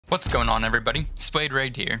What's going on, everybody? Spade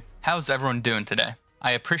Raid here. How's everyone doing today?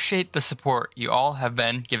 I appreciate the support you all have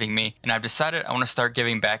been giving me, and I've decided I want to start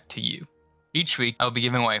giving back to you. Each week, I will be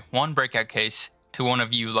giving away one breakout case to one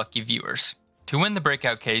of you lucky viewers. To win the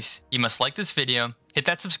breakout case, you must like this video, hit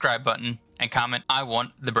that subscribe button, and comment, "I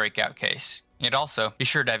want the breakout case." And also, be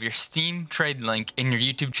sure to have your Steam trade link in your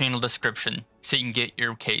YouTube channel description so you can get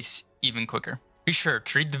your case even quicker. Be sure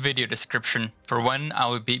to read the video description for when I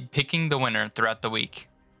will be picking the winner throughout the week.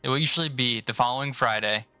 It will usually be the following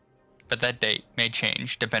Friday, but that date may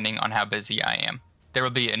change depending on how busy I am. There will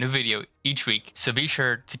be a new video each week, so be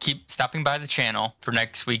sure to keep stopping by the channel for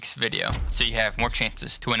next week's video so you have more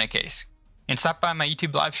chances to win a case. And stop by my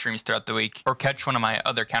YouTube live streams throughout the week or catch one of my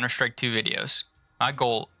other Counter-Strike 2 videos. My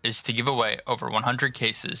goal is to give away over 100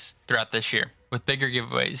 cases throughout this year, with bigger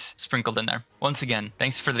giveaways sprinkled in there. Once again,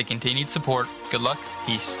 thanks for the continued support. Good luck.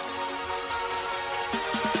 Peace.